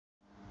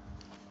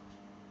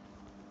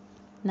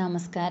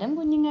നമസ്കാരം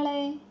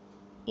കുഞ്ഞുങ്ങളെ,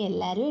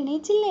 എല്ലാവരും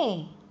എണീച്ചില്ലേ?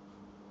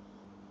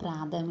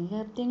 പ്രാഥമിക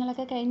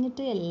കൃത്യങ്ങളൊക്കെ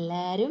കഴിഞ്ഞിട്ട്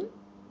എല്ലാവരും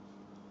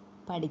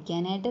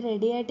പഠിക്കാനായിട്ട്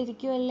റെഡി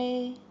ആയിട്ടിരിക്കുമല്ലേ?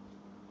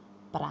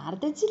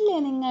 പ്രാർത്ഥിച്ചില്ലേ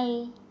നിങ്ങൾ?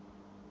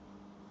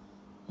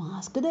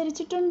 മാസ്ക്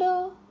ധരിച്ചിട്ടുണ്ടോ?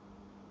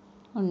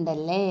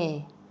 ഉണ്ടല്ലേ.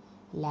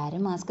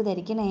 എല്ലാവരും മാസ്ക്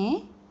ധരിക്കണേ.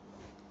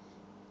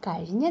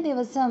 കഴിഞ്ഞ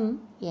ദിവസം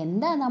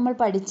എന്താ നമ്മൾ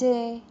പഠിച്ചേ?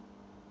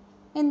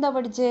 എന്താ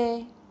പഠിച്ചേ?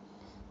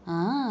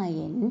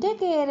 എൻ്റെ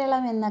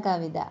കേരളം എന്ന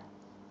കവിത.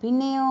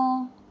 പിന്നെയോ,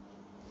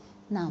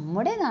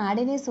 നമ്മുടെ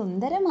നാടിനെ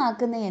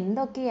സുന്ദരമാക്കുന്ന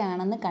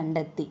എന്തൊക്കെയാണെന്ന്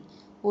കണ്ടെത്തി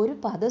ഒരു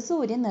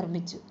പദസൂര്യൻ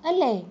നിർമ്മിച്ചു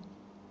അല്ലേ?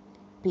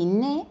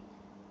 പിന്നെ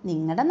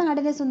നിങ്ങളുടെ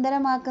നാടിനെ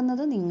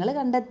സുന്ദരമാക്കുന്നത് നിങ്ങൾ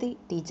കണ്ടെത്തി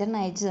ടീച്ചറിന്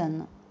അയച്ചു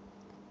തന്നു.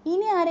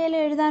 ഇനി ആരെങ്കിലും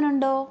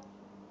എഴുതാനുണ്ടോ?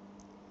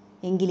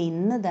 എങ്കിൽ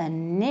ഇന്ന്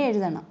തന്നെ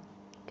എഴുതണം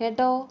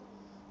കേട്ടോ.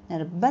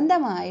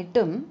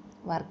 നിർബന്ധമായിട്ടും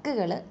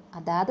വർക്കുകൾ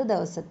അതാത്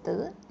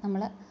ദിവസത്തത്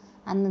നമ്മൾ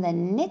അന്ന്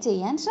തന്നെ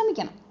ചെയ്യാൻ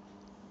ശ്രമിക്കണം.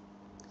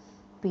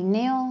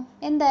 പിന്നെയോ,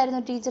 എന്തായിരുന്നു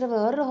ടീച്ചർ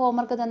വേറൊരു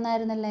ഹോംവർക്ക്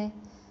തന്നായിരുന്നല്ലേ?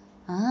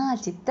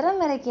 ചിത്രം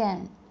വരയ്ക്കാൻ.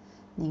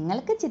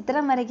 നിങ്ങൾക്ക്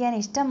ചിത്രം വരയ്ക്കാൻ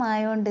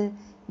ഇഷ്ടമായോണ്ട്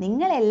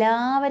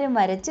നിങ്ങളെല്ലാവരും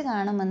വരച്ച്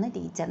കാണുമെന്ന്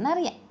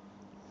ടീച്ചറിനറിയാം.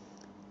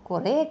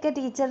 കുറേയൊക്കെ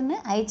ടീച്ചറിന്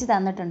അയച്ചു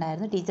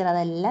തന്നിട്ടുണ്ടായിരുന്നു. ടീച്ചർ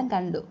അതെല്ലാം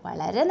കണ്ടു.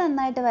 വളരെ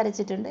നന്നായിട്ട്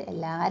വരച്ചിട്ടുണ്ട്.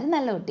 എല്ലാവരും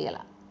നല്ല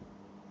കുട്ടികളാണ്.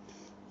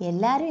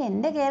 എല്ലാവരും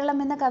എൻ്റെ കേരളം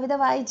എന്ന കവിത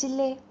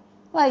വായിച്ചില്ലേ?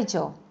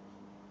 വായിച്ചോ?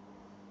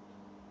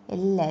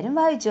 എല്ലാവരും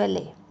വായിച്ചു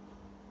അല്ലേ?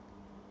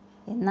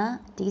 എന്നാ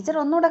ടീച്ചർ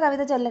ഒന്നുകൂടെ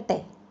കവിത ചൊല്ലട്ടെ?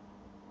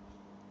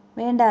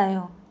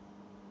 വേണ്ടായോ?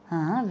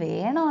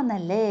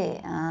 വേണമെന്നല്ലേ.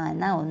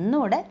 എന്നാ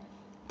ഒന്നുകൂടെ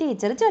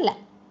ടീച്ചർ ചൊല്ലാം.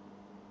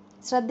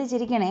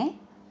 ശ്രദ്ധിച്ചിരിക്കണേ.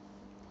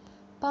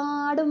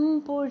 പാടും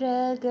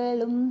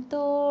പുഴകളും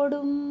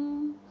തോടും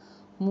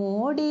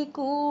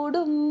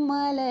മോടിക്കൂടും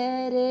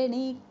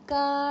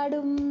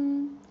മലരണിക്കാടും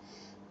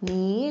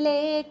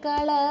നീളെ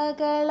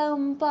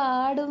കളകളം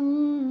പാടും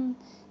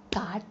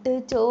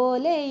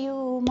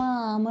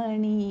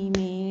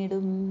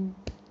കാട്ടുചോലയുമാമണിമേടും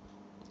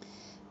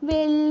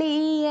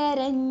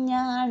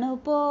വെള്ളിയരഞ്ഞാണു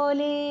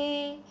പോലെ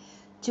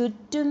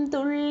ചുറ്റും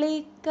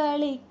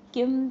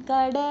തുള്ളിക്കളിക്കും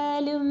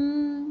കടലും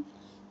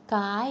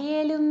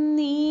കായലും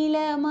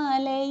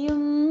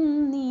നീലമലയും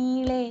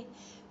നീളെ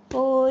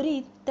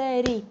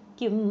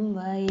പോരിത്തരിക്കും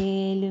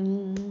വയലും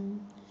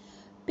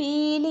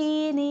പീലി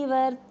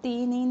നിവർത്തി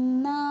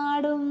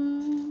നിന്നാടും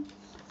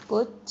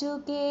കൊച്ചു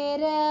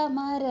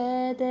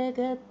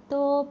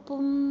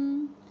കേരമരതകത്തോപ്പും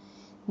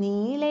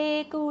നീളെ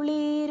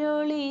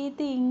കുളിരൊളി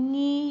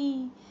തിങ്ങി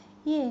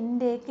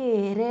എൻ്റെ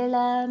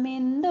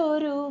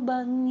കേരളമെന്തൊരു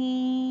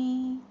ഭംഗി,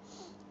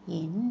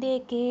 എൻ്റെ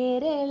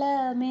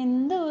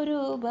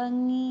കേരളമെന്തൊരു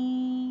ഭംഗി.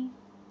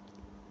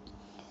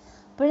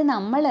 അപ്പോൾ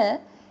നമ്മൾ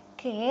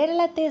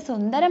കേരളത്തെ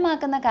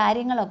സുന്ദരമാക്കുന്ന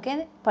കാര്യങ്ങളൊക്കെ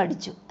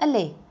പഠിച്ചു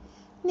അല്ലേ?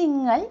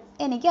 നിങ്ങൾ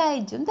എനിക്ക്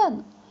അയച്ചും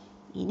തന്നു.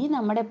 ഇനി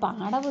നമ്മുടെ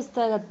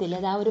പാഠപുസ്തകത്തിൽ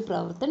ഒരു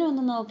പ്രവർത്തനം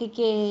ഒന്ന്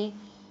നോക്കിക്കേ.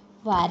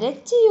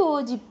 വരച്ച്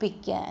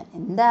യോജിപ്പിക്കാൻ.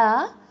 എന്താ?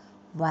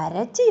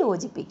 വരച്ച്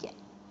യോജിപ്പിക്കാൻ.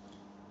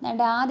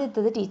 എന്നിട്ട്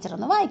ആദ്യത്തേത് ടീച്ചർ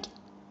ഒന്ന് വായിക്കും.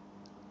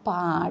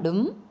 പാടും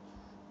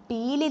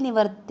പീലി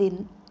നിവർത്തി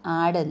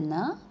ആടുന്ന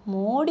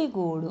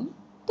മോടികൂടും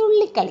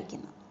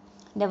തുള്ളിക്കളിക്കുന്നു.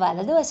 എൻ്റെ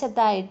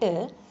വലതുവശത്തായിട്ട്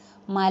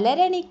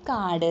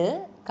മലരണിക്കാട്,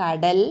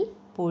 കടൽ,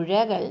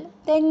 പുഴകൾ,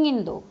 തെങ്ങിൻ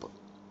തോപ്പ്.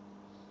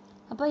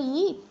 അപ്പോൾ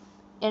ഈ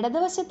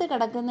ഇടതുവശത്ത്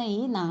കിടക്കുന്ന ഈ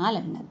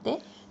 4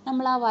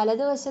 നമ്മൾ ആ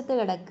വലതുവശത്ത്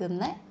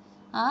കിടക്കുന്ന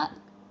ആ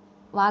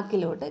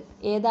വാക്കിലോട്ട്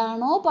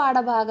ഏതാണോ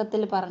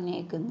പാഠഭാഗത്തിൽ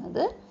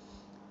പറഞ്ഞേക്കുന്നത്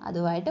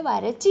അതുമായിട്ട്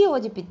വരച്ച്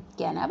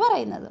യോജിപ്പിക്കാനാണ്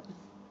പറയുന്നത്.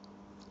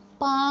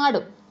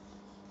 പാടും.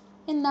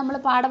 നമ്മൾ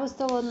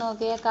പാഠപുസ്തകം ഒന്ന്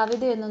നോക്കേ,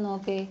 കവിതയൊന്ന്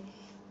നോക്കേ.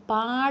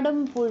 പാടും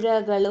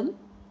പുഴകളും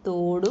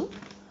തോടും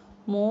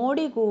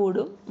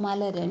മോടികൂടും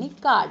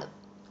മലരണിക്കാടും.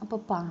 അപ്പോൾ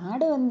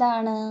പാടും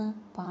എന്താണ്?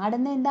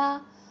 പാടുന്ന എന്താ?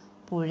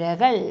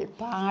 പുഴകൾ.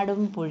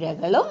 പാടും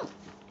പുഴകളും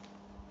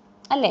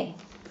അല്ലേ?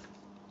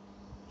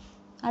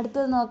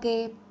 അടുത്തത് നോക്കേ.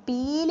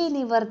 പീലി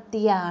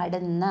നിവർത്തി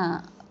ആടുന്ന.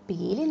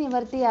 പീലി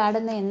നിവർത്തി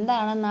ആടുന്ന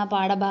എന്താണെന്ന് ആ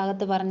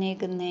പാഠഭാഗത്ത്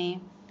പറഞ്ഞേക്കുന്നേ?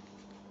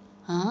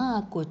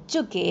 കൊച്ചു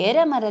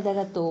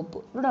കേരമരതകത്തോപ്പ്.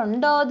 ഇവിടെ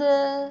ഉണ്ടോ അത്?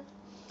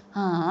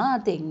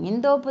 തെങ്ങിൻ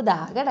തോപ്പ്. ദാ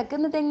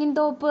കിടക്കുന്ന തെങ്ങിൻ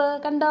തോപ്പ്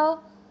കണ്ടോ?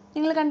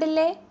 നിങ്ങൾ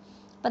കണ്ടില്ലേ?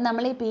 അപ്പം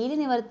നമ്മൾ ഈ പീലി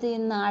നിവർത്തി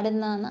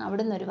ആടുന്ന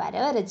അവിടെ നിന്ന് ഒരു വര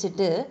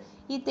വരച്ചിട്ട്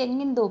ഈ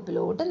തെങ്ങിൻ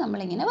തോപ്പിലോട്ട്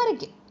നമ്മളിങ്ങനെ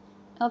വരയ്ക്കും.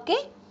 ഓക്കെ.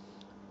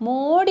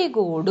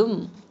 മോടികൂടും.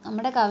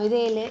 നമ്മുടെ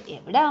കവിതയിൽ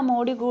എവിടാ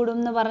മോടികൂടും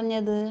എന്ന്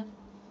പറഞ്ഞത്?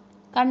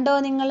 കണ്ടോ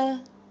നിങ്ങൾ?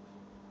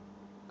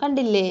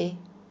 കണ്ടില്ലേ?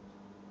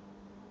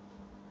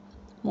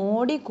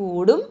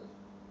 മോടികൂടും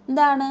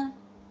എന്താണ്?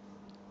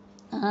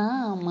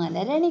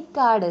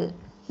 മലരണിക്കാട്.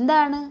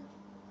 എന്താണ്?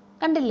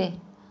 കണ്ടില്ലേ?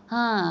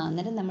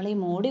 അന്നേരം നമ്മൾ ഈ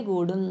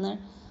മോടികൂടും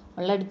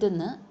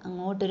ഉള്ളിടത്തുനിന്ന്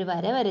അങ്ങോട്ടൊരു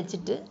വര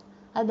വരച്ചിട്ട്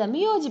അത്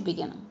തമ്മിൽ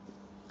യോജിപ്പിക്കണം.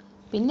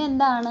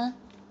 പിന്നെന്താണ്?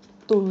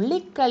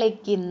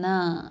 തുള്ളിക്കളിക്കുന്ന.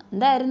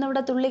 എന്തായിരുന്നു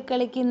ഇവിടെ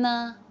തുള്ളിക്കളിക്കുന്ന?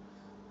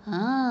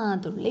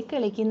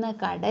 തുള്ളിക്കളിക്കുന്ന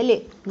കടല്.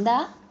 എന്താ?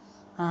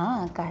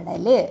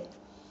 കടല്.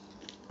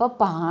 അപ്പോൾ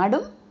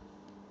പാടും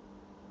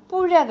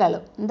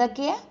പുഴകളും.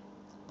 എന്തൊക്കെയാ?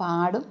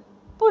 പാടും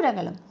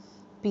പുഴകളും.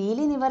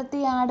 പീലി നിവർത്തി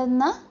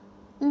ആടുന്ന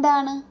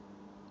എന്താണ്?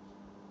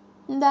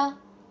 എന്താ?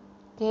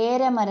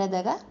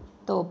 കേരമരതക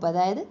തോപ്പ്,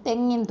 അതായത്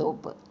തെങ്ങിൻ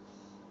തോപ്പ്.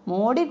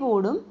 മോടി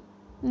കൂടും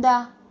എന്താ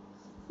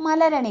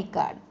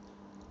മലരണിക്കാട്.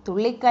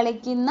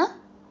 തുള്ളിക്കളിക്കുന്ന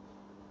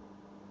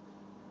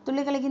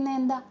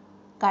എന്താ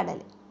കടൽ.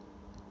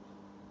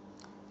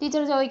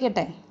 ടീച്ചർ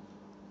ചോദിക്കട്ടെ,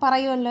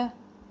 പറയുമല്ലോ,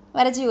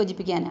 വരച്ച്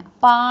യോജിപ്പിക്കാനാ.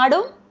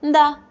 പാടും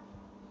എന്താ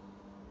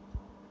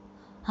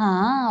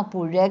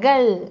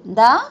പുഴകൾ.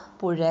 എന്താ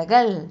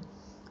പുഴകൾ.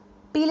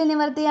 പീലി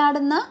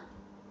നിവർത്തിയാടുന്ന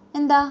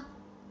എന്താ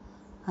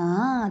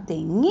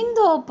തെങ്ങിൻ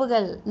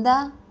തോപ്പുകൾ. എന്താ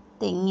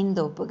തെങ്ങിൻ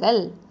തോപ്പുകൾ.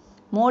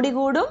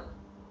 മോടികൂടും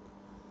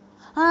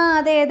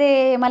അതെ അതെ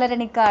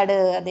മലരണിക്കാട്.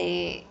 അതെ,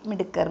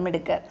 മിടുക്കർ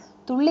മിടുക്കർ.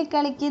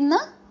 തുള്ളിക്കളിക്കുന്ന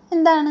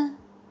എന്താണ്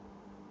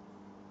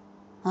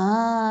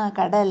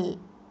കടൽ.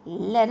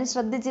 എല്ലാവരും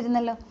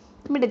ശ്രദ്ധിച്ചിരുന്നല്ലോ,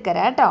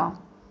 മിടുക്കരാ കേട്ടോ.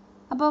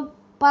 അപ്പോൾ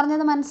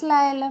പറഞ്ഞത്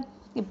മനസ്സിലായല്ലോ.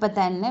 ഇപ്പം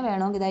തന്നെ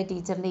വേണമെങ്കിൽ ഇതായി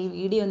ടീച്ചറിൻ്റെ ഈ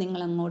വീഡിയോ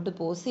നിങ്ങൾ അങ്ങോട്ട്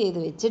പോസ്റ്റ് ചെയ്ത്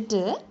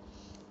വെച്ചിട്ട്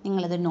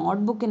നിങ്ങളത്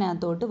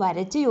നോട്ട്ബുക്കിനകത്തോട്ട്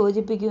വരച്ച്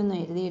യോജിപ്പിക്കുമെന്ന്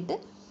എഴുതിയിട്ട്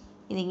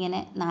ഇതിങ്ങനെ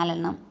 4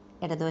 എണ്ണം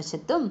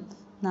ഇടതുവശത്തും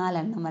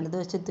 4 എണ്ണം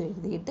വലതുവശത്തും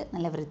എഴുതിയിട്ട്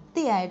നല്ല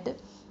വൃത്തിയായിട്ട്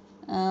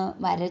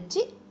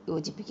വരച്ച്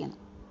യോജിപ്പിക്കണം.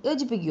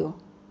 യോജിപ്പിക്കുമോ?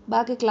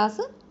 ബാക്കി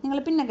ക്ലാസ് നിങ്ങൾ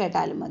പിന്നെ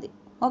കേട്ടാലും മതി.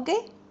 ഓക്കെ,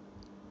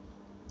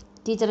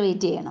 ടീച്ചർ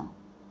വെയിറ്റ് ചെയ്യണോ?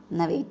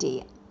 എന്നാൽ വെയിറ്റ്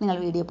ചെയ്യാം. നിങ്ങൾ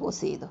വീഡിയോ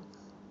പോസ്റ്റ് ചെയ്തോ.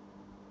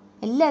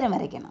 എല്ലാവരും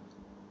വരയ്ക്കണം.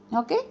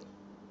 ഓക്കെ,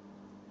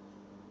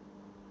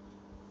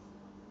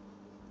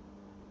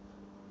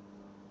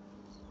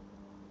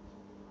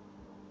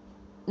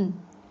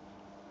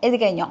 എഴുതി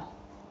കഴിഞ്ഞോ?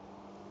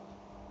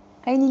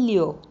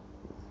 കഴിഞ്ഞില്ലയോ?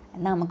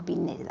 എന്നാൽ നമുക്ക്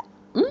പിന്നെ എഴുതാം.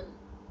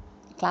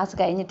 ക്ലാസ്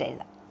കഴിഞ്ഞിട്ട്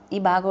എഴുതാം. ഈ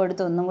ഭാഗം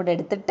എടുത്ത് ഒന്നും കൂടെ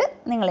എടുത്തിട്ട്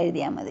നിങ്ങൾ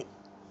എഴുതിയാൽ മതി.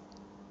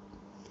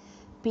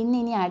 പിന്നെ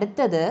ഇനി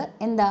അടുത്തത്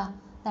എന്താ?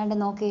 അതാണ്ട്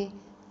നോക്കേ,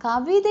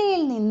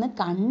 കവിതയിൽ നിന്ന്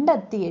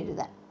കണ്ടെത്തി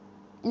എഴുതാൻ.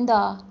 എന്താ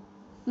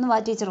ഒന്ന്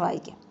ടീച്ചർ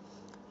വായിക്കാം.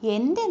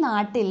 എൻ്റെ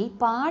നാട്ടിൽ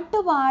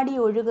പാട്ടുപാടി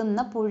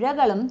ഒഴുകുന്ന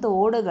പുഴകളും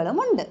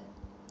തോടുകളുമുണ്ട്.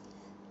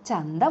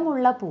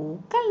 ചന്തമുള്ള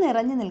പൂക്കൾ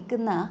നിറഞ്ഞു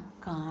നിൽക്കുന്ന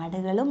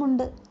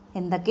കാടുകളുമുണ്ട്.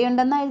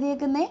 എന്തൊക്കെയുണ്ടെന്നാണ്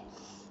എഴുതിയേക്കുന്നേ?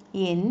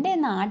 എൻ്റെ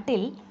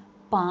നാട്ടിൽ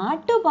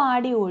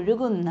പാട്ടുപാടി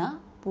ഒഴുകുന്ന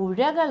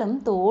പുഴകളും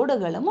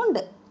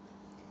തോടുകളുമുണ്ട്.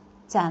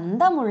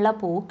 ചന്തമുള്ള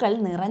പൂക്കൾ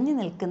നിറഞ്ഞു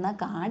നിൽക്കുന്ന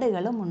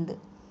കാടുകളുമുണ്ട്.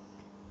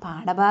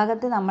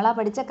 പാഠഭാഗത്ത് നമ്മളാ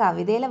പഠിച്ച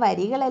കവിതയിലെ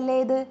വരികളല്ലേ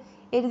ഇത്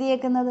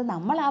എഴുതിയേക്കുന്നത്.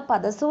 നമ്മൾ ആ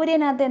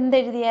പദസൂര്യനകത്ത്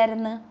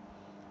എന്തെഴുതിയായിരുന്നു?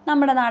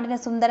 നമ്മുടെ നാടിനെ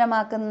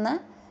സുന്ദരമാക്കുന്ന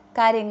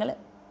കാര്യങ്ങൾ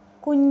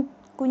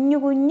കുഞ്ഞു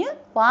കുഞ്ഞു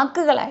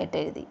വാക്കുകളായിട്ട്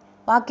എഴുതി.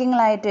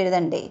 വാക്യങ്ങളായിട്ട്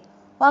എഴുതണ്ടേ?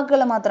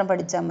 വാക്കുകൾ മാത്രം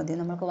പഠിച്ചാൽ മതി.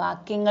 നമുക്ക്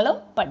വാക്യങ്ങളും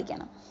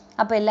പഠിക്കണം.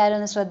 അപ്പോൾ എല്ലാവരും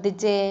ഒന്ന്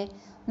ശ്രദ്ധിച്ചേ.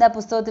 എന്താ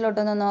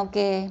പുസ്തകത്തിലോട്ടൊന്ന്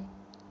നോക്കേ.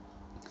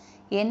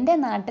 എൻ്റെ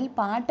നാട്ടിൽ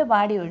പാട്ട്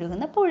പാടി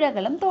ഒഴുകുന്ന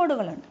പുഴകളും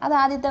തോടുകളുണ്ട്. അത്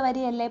ആദ്യത്തെ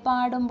വരിയല്ലേ?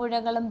 പാടും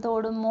പുഴകളും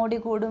തോടും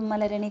മോടികൂടും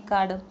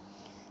മലരണിക്കാടും.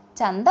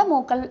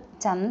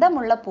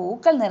 ചന്തമുള്ള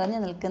പൂക്കൾ നിറഞ്ഞു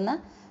നിൽക്കുന്ന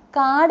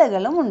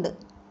കാടുകളുമുണ്ട്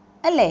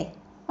അല്ലേ?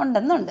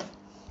 ഉണ്ടെന്നുണ്ട്.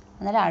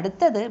 അന്നേരം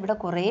അടുത്തത് ഇവിടെ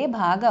കുറേ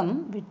ഭാഗം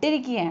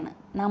വിട്ടിരിക്കുകയാണ്.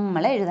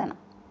 നമ്മൾ എഴുതണം.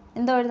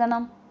 എന്തോ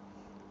എഴുതണം?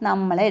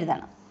 നമ്മൾ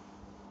എഴുതണം.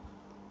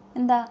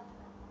 എന്താ?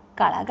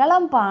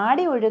 കളകളം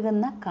പാടി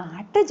ഒഴുകുന്ന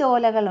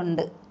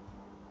കാട്ടുചോലകളുണ്ട്.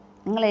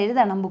 നിങ്ങൾ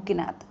എഴുതണം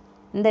ബുക്കിനകത്ത്.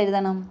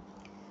 എന്തെഴുതണം?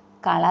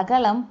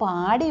 കളകളം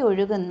പാടി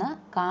ഒഴുകുന്ന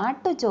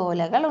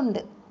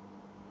കാട്ടുചോലകളുണ്ട്.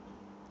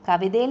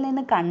 കവിതയിൽ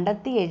നിന്ന്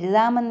കണ്ടെത്തി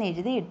എഴുതാമെന്ന്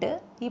എഴുതിയിട്ട്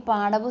ഈ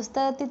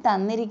പാഠപുസ്തകത്തിൽ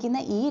തന്നിരിക്കുന്ന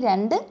ഈ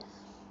 2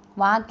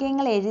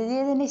 വാക്യങ്ങൾ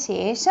എഴുതിയതിന്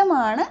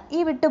ശേഷമാണ് ഈ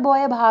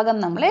വിട്ടുപോയ ഭാഗം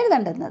നമ്മൾ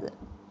എഴുതേണ്ടുന്നത്.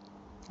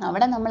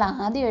 അവിടെ നമ്മൾ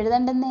ആദ്യം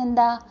എഴുതേണ്ടുന്നത്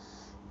എന്താ?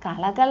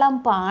 കളകളം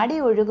പാടി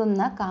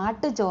ഒഴുകുന്ന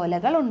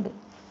കാട്ടുചോലകളുണ്ട്.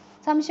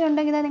 സംശയം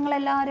ഉണ്ടെങ്കിൽ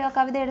നിങ്ങളെല്ലാവരും ആ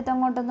കവിത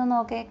എടുത്തങ്ങോട്ടൊന്ന്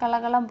നോക്കേ.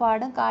 കളകളം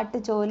പാടും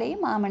കാട്ടുചോലയും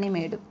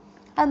മാമണിമേടും.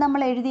 അത്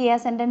നമ്മൾ എഴുതിയേ, ആ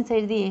സെൻറ്റൻസ്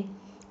എഴുതിയേ.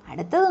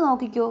 അടുത്തത്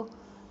നോക്കിക്കോ.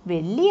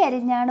 വെള്ളി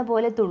അരിഞ്ഞാണ്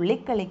പോലെ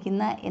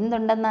തുള്ളിക്കളിക്കുന്ന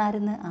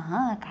എന്തുണ്ടെന്നായിരുന്നു?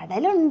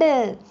 കടലുണ്ട്.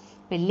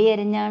 വെള്ളി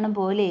അരിഞ്ഞാണ്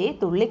പോലെ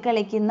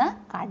തുള്ളിക്കളിക്കുന്ന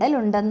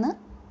കടലുണ്ടെന്ന്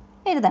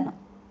എഴുതണം.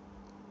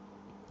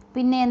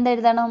 പിന്നെ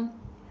എന്തെഴുതണം?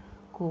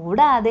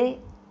 കൂടാതെ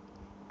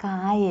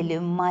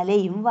കായലും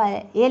മലയും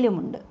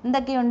വയലുമുണ്ട്.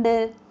 എന്തൊക്കെയുണ്ട്?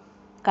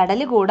 കടൽ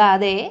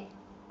കൂടാതെ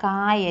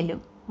കായലും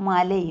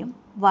മലയും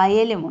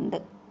വയലുമുണ്ട്.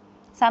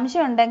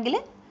 സംശയം ഉണ്ടെങ്കിൽ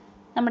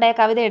നമ്മുടെ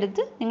കവിത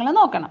എടുത്ത് നിങ്ങൾ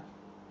നോക്കണം.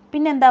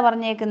 പിന്നെന്താ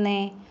പറഞ്ഞേക്കുന്നേ?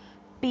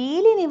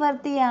 പീലി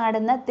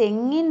നിവർത്തിയാടുന്ന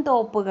തെങ്ങിൻ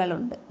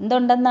തോപ്പുകളുണ്ട്.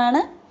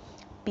 എന്തുണ്ടെന്നാണ്?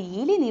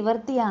 പീലി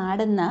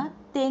നിവർത്തിയാടുന്ന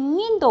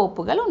തെങ്ങിൻ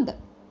തോപ്പുകളുണ്ട്.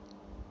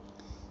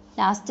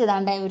 ലാസ്റ്റ്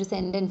താണ്ട ഒരു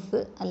സെൻറ്റൻസ്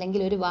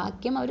അല്ലെങ്കിൽ ഒരു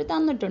വാക്യം അവർ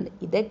തന്നിട്ടുണ്ട്.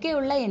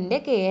 ഇതൊക്കെയുള്ള എൻ്റെ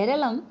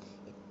കേരളം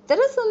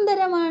എത്ര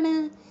സുന്ദരമാണ്.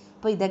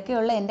 അപ്പോൾ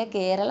ഇതൊക്കെയുള്ള എൻ്റെ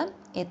കേരളം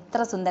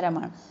എത്ര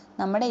സുന്ദരമാണ്.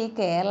 നമ്മുടെ ഈ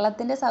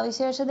കേരളത്തിൻ്റെ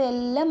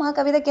സവിശേഷതയെല്ലാം ആ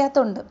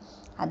കവിതയ്ക്കകത്തുണ്ട്.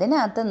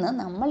 അതിനകത്തുനിന്ന്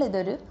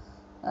നമ്മളിതൊരു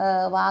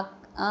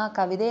ആ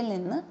കവിതയിൽ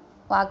നിന്ന്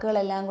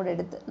വാക്കുകളെല്ലാം കൂടെ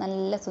എടുത്ത്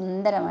നല്ല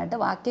സുന്ദരമായിട്ട്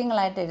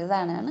വാക്യങ്ങളായിട്ട്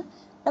എഴുതാനാണ്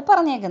ഇവിടെ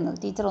പറഞ്ഞേക്കുന്നത്.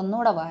 ടീച്ചർ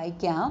ഒന്നുകൂടെ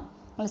വായിക്കാം,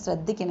 നിങ്ങൾ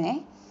ശ്രദ്ധിക്കണേ.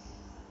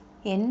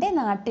 എൻ്റെ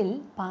നാട്ടിൽ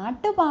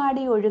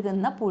പാട്ടുപാടി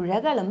ഒഴുകുന്ന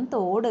പുഴകളും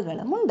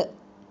തോടുകളുമുണ്ട്.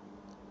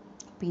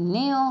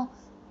 പിന്നെയോ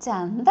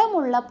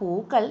ചന്തമുള്ള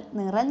പൂക്കൾ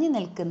നിറഞ്ഞു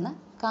നിൽക്കുന്ന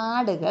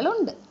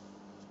കാടുകളുണ്ട്.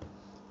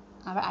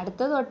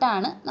 അടുത്തത്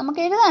തൊട്ടാണ്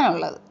നമുക്ക്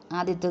എഴുതാനുള്ളത്.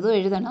 ആദ്യത്തതും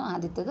എഴുതണം.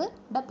 ആദ്യത്തത്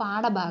ഇവിടെ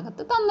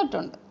പാഠഭാഗത്ത്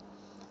തന്നിട്ടുണ്ട്.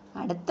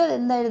 അടുത്തത്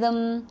എന്തെഴുതും?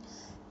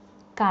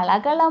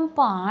 കളകളം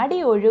പാടി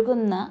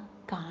ഒഴുകുന്ന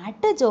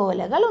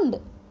കാട്ടുചോലകളുണ്ട്.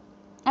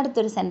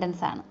 അടുത്തൊരു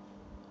സെൻറ്റൻസാണ്.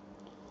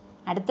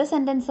 അടുത്ത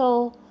സെൻറ്റൻസോ,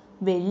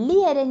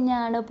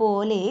 വെള്ളിയരഞ്ഞാണ്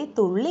പോലെ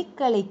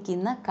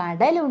തുള്ളിക്കളിക്കുന്ന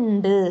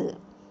കടലുണ്ട്.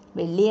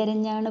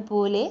 വെള്ളിയരഞ്ഞാണ്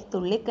പോലെ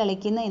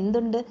തുള്ളിക്കളിക്കുന്ന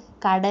എന്തുണ്ട്?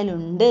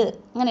 കടലുണ്ട്.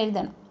 അങ്ങനെ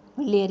എഴുതണം.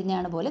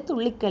 വെള്ളിയരഞ്ഞാണ് പോലെ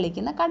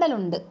തുള്ളിക്കളിക്കുന്ന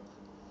കടലുണ്ട്.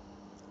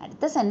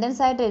 അടുത്ത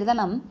സെൻറ്റൻസ് ആയിട്ട്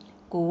എഴുതണം,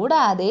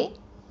 കൂടാതെ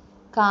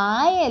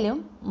കായലും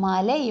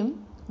മലയും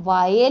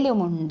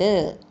വയലുമുണ്ട്.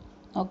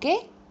 ഓക്കെ,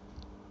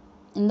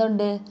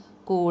 എന്തുണ്ട്?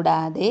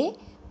 കൂടാതെ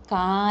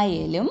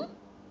കായലും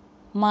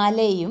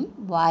മലയും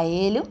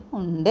വയലും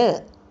ഉണ്ട്.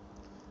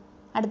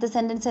 അടുത്ത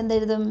സെൻറ്റൻസ്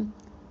എന്തെഴുതും?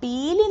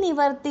 പീലി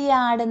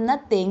നിവർത്തിയാടുന്ന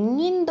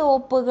തെങ്ങിൻ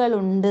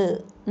തോപ്പുകളുണ്ട്.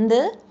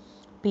 എന്ത്?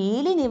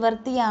 പീലി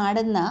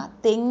നിവർത്തിയാടുന്ന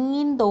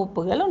തെങ്ങിൻ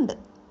തോപ്പുകളുണ്ട്.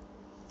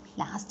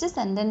 ലാസ്റ്റ്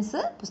സെൻറ്റൻസ്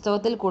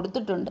പുസ്തകത്തിൽ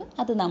കൊടുത്തിട്ടുണ്ട്,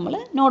 അത് നമ്മൾ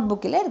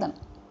നോട്ട്ബുക്കിൽ എഴുതണം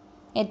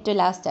ഏറ്റവും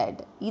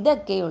ലാസ്റ്റായിട്ട്.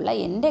 ഇതൊക്കെയുള്ള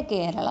എൻ്റെ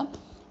കേരളം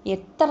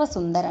എത്ര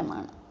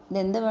സുന്ദരമാണ്.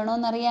 ഇതെന്ത്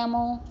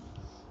വേണമെന്നറിയാമോ?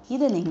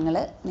 ഇത് നിങ്ങൾ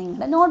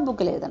നിങ്ങളുടെ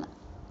നോട്ട്ബുക്കിൽ എഴുതണം.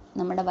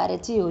 നമ്മുടെ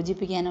വരച്ച്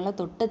യോജിപ്പിക്കാനുള്ള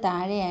തൊട്ട്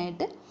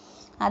താഴെയായിട്ട്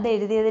അത്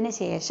എഴുതിയതിന്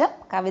ശേഷം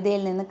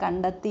കവിതയിൽ നിന്ന്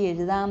കണ്ടെത്തി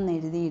എഴുതാമെന്ന്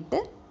എഴുതിയിട്ട്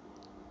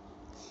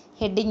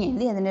ഹെഡിങ്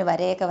എഴുതി അതിന്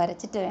വരയൊക്കെ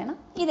വരച്ചിട്ട് വേണം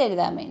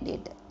ഇതെഴുതാൻ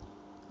വേണ്ടിയിട്ട്.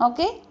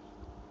 ഓക്കെ,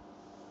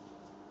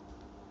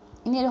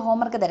 ഇനി ഒരു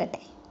ഹോംവർക്ക്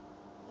തരട്ടെ?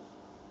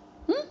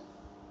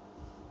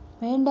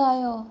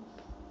 വേണ്ടായോ?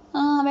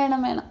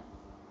 വേണം.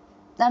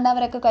 അതുകൊണ്ട്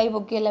അവരൊക്കെ കൈ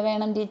പൊക്കിയല്ല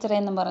വേണം ടീച്ചറെ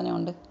എന്നും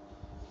പറഞ്ഞുകൊണ്ട്.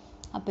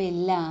 അപ്പോൾ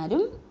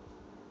എല്ലാവരും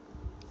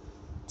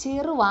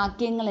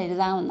ചെറുവാക്യങ്ങൾ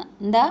എഴുതാവുന്ന,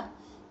 എന്താ?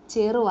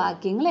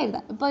 ചെറുവാക്യങ്ങൾ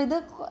എഴുതാം. ഇപ്പോൾ ഇത്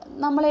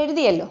നമ്മൾ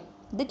എഴുതിയല്ലോ,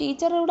 ഇത്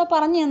ടീച്ചർ ഇവിടെ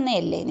പറഞ്ഞു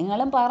തന്നെയല്ലേ,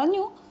 നിങ്ങളും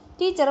പറഞ്ഞു,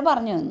 ടീച്ചർ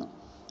പറഞ്ഞു തന്നു.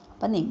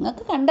 അപ്പം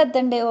നിങ്ങൾക്ക്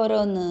കണ്ടെത്തണ്ടേ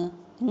ഓരോന്ന്?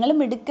 നിങ്ങൾ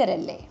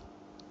മിടുക്കരല്ലേ.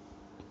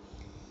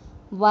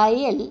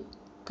 വയൽ,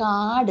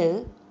 കാട്,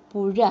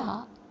 പുഴ,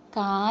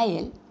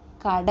 കായൽ,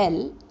 കടൽ,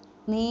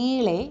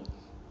 നീളെ,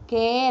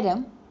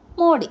 കേരം,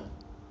 മോടി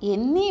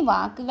എന്നീ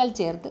വാക്കുകൾ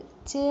ചേർത്ത്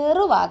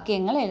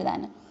ചെറുവാക്യങ്ങൾ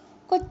എഴുതാൻ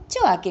കൊച്ചു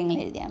വാക്യങ്ങൾ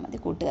എഴുതിയാൽ മതി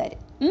കൂട്ടുകാർ.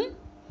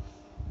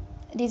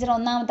 ടീച്ചർ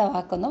ഒന്നാമത്തെ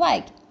വാക്കൊന്ന്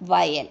വായിക്കും,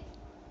 വയൽ.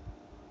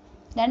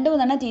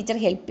 2-3 ടീച്ചർ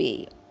ഹെൽപ്പ്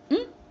ചെയ്യും.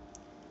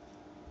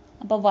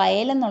 അപ്പോൾ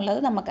വയലെന്നുള്ളത്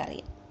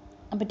നമുക്കറിയാം.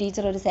 അപ്പോൾ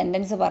ടീച്ചർ ഒരു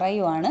സെൻറ്റൻസ്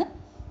പറയുവാണ്,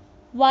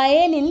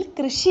 വയലിൽ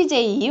കൃഷി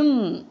ചെയ്യും.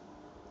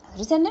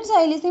 അതൊരു സെൻറ്റൻസ്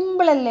ആയില്ലേ?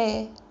 സിമ്പിളല്ലേ?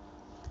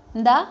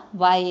 എന്താ?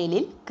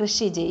 വയലിൽ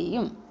കൃഷി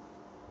ചെയ്യും.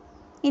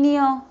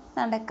 ഇനിയോ,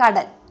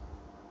 കടൽ.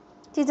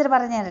 ടീച്ചർ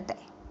പറഞ്ഞു തരട്ടെ.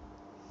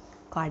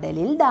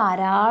 കടലിൽ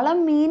ധാരാളം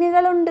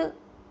മീനുകളുണ്ട്.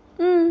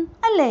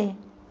 അല്ലേ?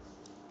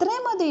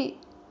 ഇത്രയും മതി,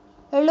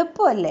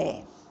 എളുപ്പമല്ലേ?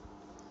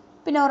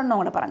 പിന്നെ ഒരെണ്ണം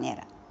കൂടെ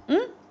പറഞ്ഞുതരാം.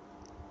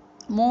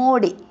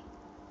 മോടി.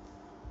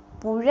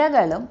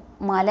 പുഴകളും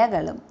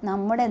മലകളും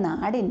നമ്മുടെ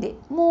നാടിൻ്റെ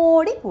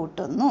മോടി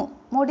കൂട്ടുന്നു.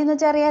 മോടി എന്ന്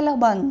വെച്ചാൽ അറിയാലോ,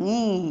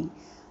 ഭംഗി.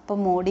 അപ്പോൾ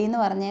മോടി എന്ന്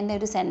പറഞ്ഞതിൻ്റെ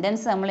ഒരു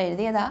സെൻറ്റൻസ് നമ്മൾ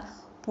എഴുതിയതാ,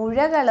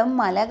 പുഴകളും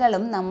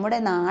മലകളും നമ്മുടെ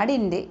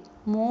നാടിൻ്റെ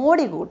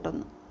മോടി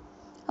കൂട്ടുന്നു.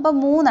 അപ്പോൾ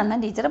 3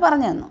 ടീച്ചർ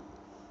പറഞ്ഞു തന്നു.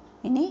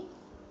 ഇനി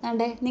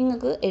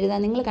നിങ്ങൾക്ക് എഴുതാൻ,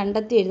 നിങ്ങൾ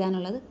കണ്ടെത്തി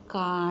എഴുതാനുള്ളത്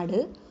കാട്,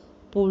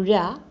 പുഴ,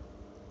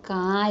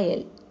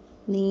 കായൽ,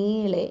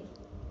 നീളെ,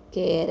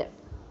 കേരം.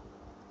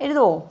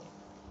 എഴുതുമോ?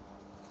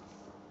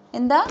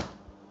 എന്താ?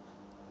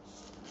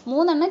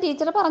 3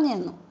 ടീച്ചർ പറഞ്ഞു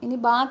തന്നു. ഇനി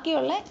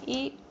ബാക്കിയുള്ള ഈ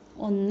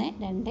 1,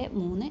 2,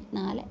 3,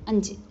 4,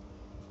 5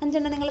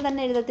 5 നിങ്ങൾ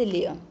തന്നെ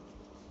എഴുതത്തില്ലയോ?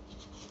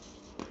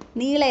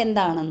 നീളെ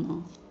എന്താണെന്നോ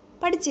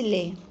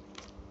പഠിച്ചില്ലേ?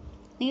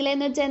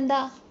 നീളെന്ന് വെച്ചാൽ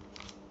എന്താ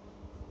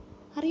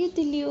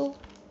അറിയത്തില്ലയോ?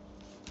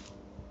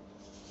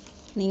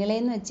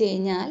 നീളെന്ന് വെച്ച്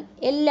കഴിഞ്ഞാൽ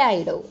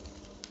എല്ലായിടവും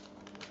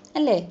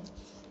അല്ലേ?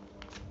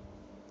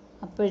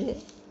 അപ്പോൾ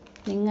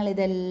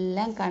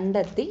നിങ്ങളിതെല്ലാം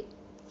കണ്ടെത്തി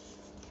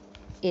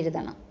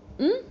എഴുതണം.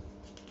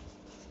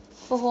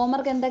 അപ്പോൾ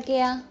ഹോംവർക്ക്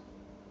എന്തൊക്കെയാ?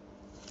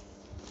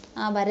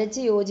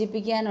 വരച്ച്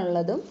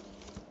യോജിപ്പിക്കാനുള്ളതും,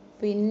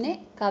 പിന്നെ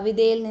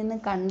കവിതയിൽ നിന്ന്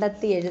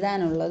കണ്ടെത്തി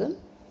എഴുതാനുള്ളതും,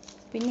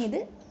 പിന്നെ ഇത്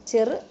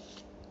ചെറു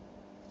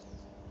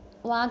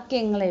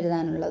വാക്യങ്ങൾ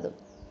എഴുതാനുള്ളതും.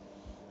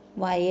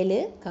 വയൽ,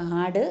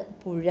 കാട്,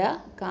 പുഴ,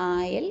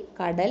 കായൽ,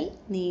 കടൽ,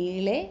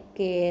 നീളെ,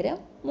 കേരം,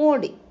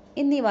 മോടി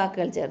എന്നീ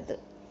വാക്കുകൾ ചേർത്ത്.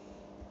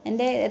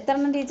 എത്ര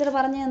ടീച്ചർ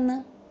പറഞ്ഞു തന്ന്?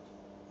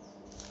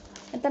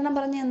 എത്രണ്ണം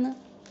പറഞ്ഞു തന്ന്?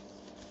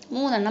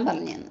 3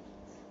 പറഞ്ഞു തന്നു.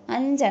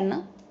 5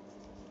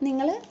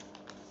 നിങ്ങൾ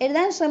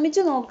എഴുതാൻ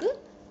ശ്രമിച്ചു നോക്ക്.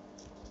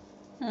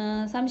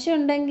 സംശയം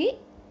ഉണ്ടെങ്കിൽ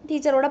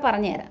ടീച്ചറോടെ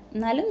പറഞ്ഞുതരാം.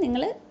 എന്നാലും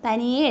നിങ്ങൾ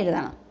തനിയെ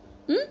എഴുതണം.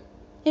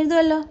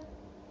 എഴുതുമല്ലോ?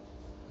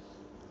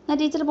 എന്നാൽ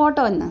ടീച്ചർ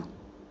പോട്ടോ എന്ന്.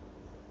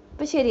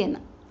 അപ്പോൾ ശരി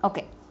എന്നാൽ.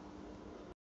 ഓക്കെ.